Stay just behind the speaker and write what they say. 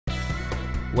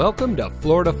Welcome to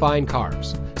Florida Fine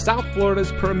Cars, South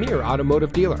Florida's premier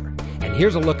automotive dealer. And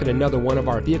here's a look at another one of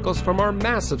our vehicles from our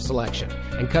massive selection,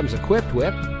 and comes equipped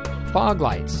with fog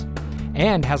lights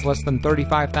and has less than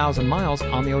 35,000 miles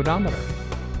on the odometer.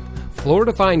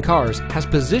 Florida Fine Cars has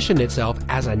positioned itself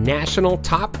as a national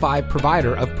top 5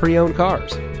 provider of pre-owned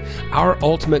cars. Our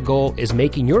ultimate goal is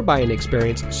making your buying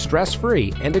experience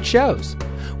stress-free, and it shows.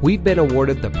 We've been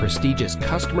awarded the prestigious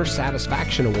Customer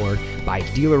Satisfaction Award by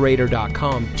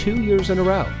DealerRater.com 2 years in a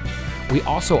row. We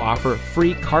also offer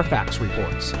free Carfax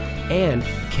reports and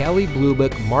Kelley Blue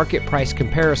Book market price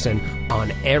comparison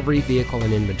on every vehicle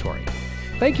in inventory.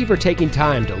 Thank you for taking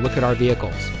time to look at our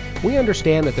vehicles. We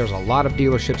understand that there's a lot of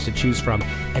dealerships to choose from,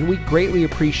 and we greatly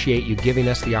appreciate you giving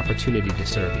us the opportunity to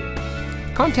serve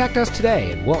you. Contact us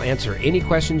today and we'll answer any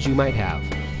questions you might have.